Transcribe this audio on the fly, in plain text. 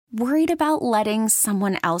Worried about letting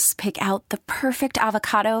someone else pick out the perfect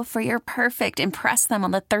avocado for your perfect impress them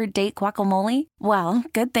on the third date guacamole? Well,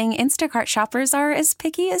 good thing Instacart shoppers are as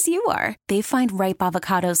picky as you are. They find ripe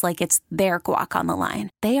avocados like it's their guac on the line.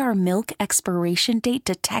 They are milk expiration date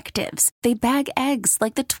detectives. They bag eggs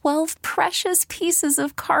like the 12 precious pieces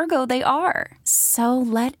of cargo they are. So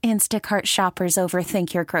let Instacart shoppers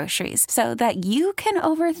overthink your groceries so that you can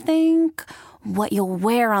overthink what you'll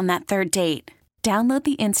wear on that third date. Download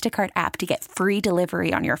the Instacart app to get free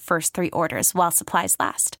delivery on your first 3 orders while supplies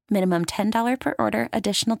last. Minimum $10 per order.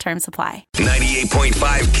 Additional terms apply. 98.5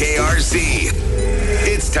 KRC.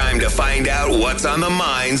 It's time to find out what's on the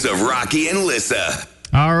minds of Rocky and Lissa.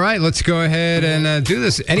 All right, let's go ahead and do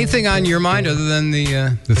this. Anything on your mind other than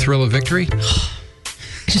the thrill of victory? It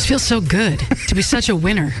just feels so good to be such a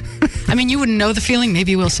winner. I mean, you wouldn't know the feeling. Maybe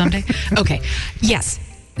you will someday. Okay. Yes.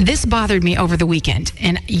 This bothered me over the weekend,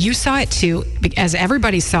 and you saw it too, as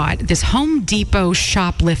everybody saw it. This Home Depot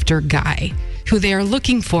shoplifter guy who they are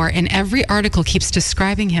looking for, and every article keeps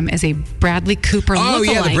describing him as a Bradley Cooper lookalike. Oh,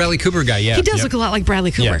 yeah, the Bradley Cooper guy, yeah. He does look a lot like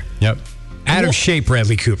Bradley Cooper. Yep. Out of shape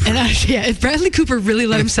Bradley Cooper. And if Bradley Cooper really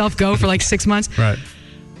let himself go for like 6 months. Right.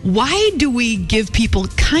 Why do we give people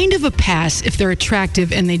kind of a pass if they're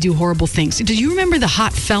attractive and they do horrible things? Do you remember the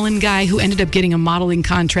hot felon guy who ended up getting a modeling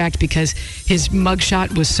contract because his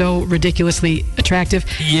mugshot was so ridiculously attractive?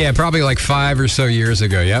 Yeah, probably like 5 or so years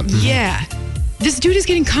ago, yep. Yeah. This dude is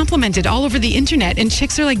getting complimented all over the internet, and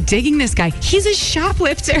chicks are like digging this guy. He's a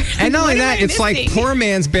shoplifter. And not only that, it's like poor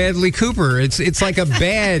man's Bradley Cooper. It's like a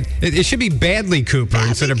bad, it should be Badley Cooper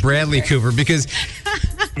instead of Bradley Cooper, because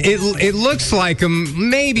it looks like him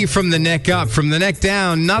maybe from the neck up. From the neck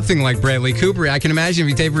down, nothing like Bradley Cooper. I can imagine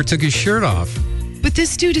if he ever took his shirt off. But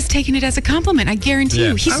this dude is taking it as a compliment. I guarantee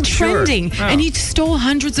you. He's trending. Sure. Oh. And he stole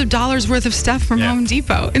hundreds of dollars worth of stuff from Home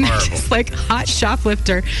Depot. And they're just like, hot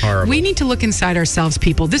shoplifter. Horrible. We need to look inside ourselves,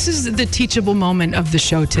 people. This is the teachable moment of the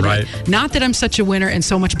show today. Right. Not that I'm such a winner and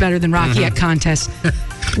so much better than Rocky at contests.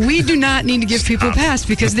 We do not need to give people a pass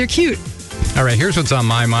because they're cute. All right, here's what's on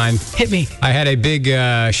my mind. Hit me. I had a big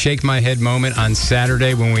shake my head moment on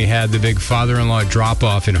Saturday when we had the big father-in-law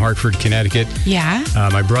drop-off in Hartford, Connecticut. Yeah?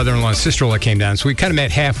 My brother-in-law and sister-in-law came down, so we kind of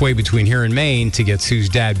met halfway between here and Maine to get Sue's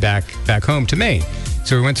dad back home to Maine.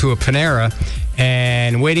 So we went to a Panera,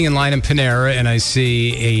 and waiting in line in Panera, and I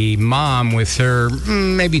see a mom with her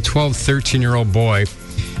maybe 12, 13-year-old boy.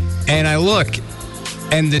 And I look,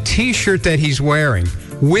 and the T-shirt that he's wearing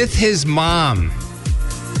with his mom,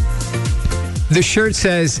 the shirt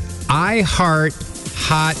says, I heart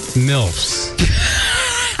hot MILFs.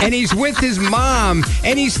 And he's with his mom,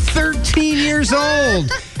 and he's 13 years old.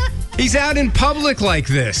 He's out in public like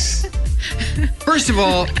this. First of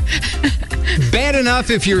all, bad enough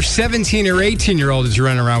if your 17 or 18-year-old is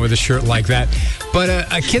running around with a shirt like that. But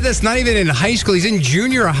a kid that's not even in high school, he's in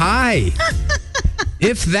junior high.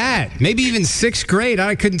 If that, maybe even 6th grade.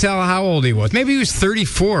 I couldn't tell how old he was. Maybe he was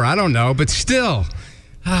 34. I don't know, but still.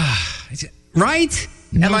 Right?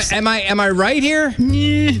 Am I right here?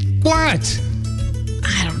 Yeah. What?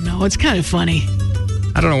 I don't know. It's kind of funny.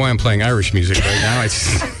 I don't know why I'm playing Irish music right now.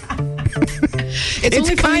 It's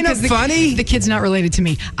only kind of funny. The kid's not related to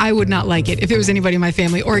me. I would not like it if it was anybody in my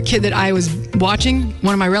family or a kid that I was watching,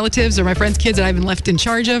 one of my relatives or my friend's kids that I've been left in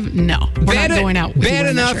charge of. No, we're not going out. Bad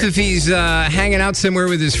enough if he's hanging out somewhere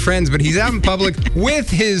with his friends, but he's out in public with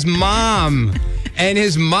his mom. And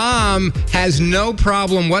his mom has no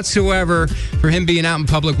problem whatsoever for him being out in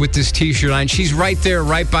public with this T-shirt on. She's right there,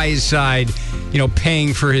 right by his side,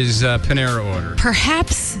 paying for his Panera order.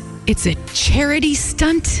 Perhaps it's a charity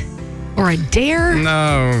stunt or a dare?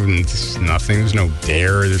 No, it's nothing. There's no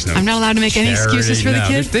dare. There's no. I'm not allowed to make any excuses for the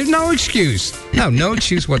kid? There's no excuse. No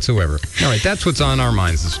excuse whatsoever. All right, that's what's on our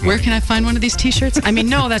minds this morning. Where can I find one of these T-shirts? I mean,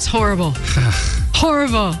 no, that's horrible.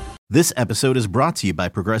 Horrible. This episode is brought to you by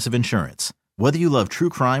Progressive Insurance. Whether you love true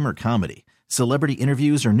crime or comedy, celebrity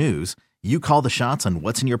interviews or news, you call the shots on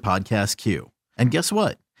what's in your podcast queue. And guess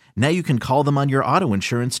what? Now you can call them on your auto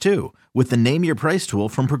insurance too with the Name Your Price tool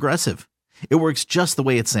from Progressive. It works just the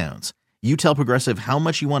way it sounds. You tell Progressive how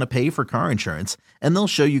much you want to pay for car insurance, and they'll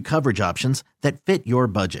show you coverage options that fit your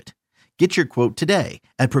budget. Get your quote today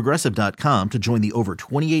at Progressive.com to join the over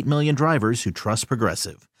 28 million drivers who trust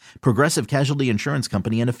Progressive. Progressive Casualty Insurance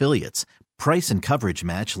Company and Affiliates. Price and coverage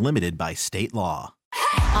match limited by state law.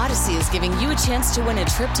 Odyssey is giving you a chance to win a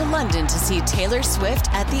trip to London to see Taylor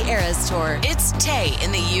Swift at the Eras Tour. It's Tay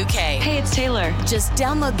in the UK. Hey, it's Taylor. Just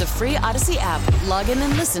download the free Odyssey app, log in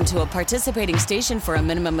and listen to a participating station for a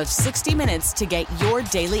minimum of 60 minutes to get your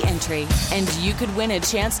daily entry. And you could win a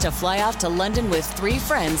chance to fly off to London with 3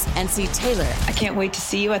 friends and see Taylor. I can't wait to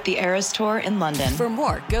see you at the Eras Tour in London. For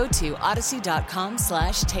more, go to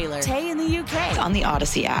odyssey.com/Taylor. Tay in the UK. It's on the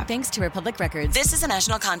Odyssey app. Thanks to Republic Records. This is a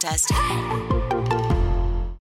national contest.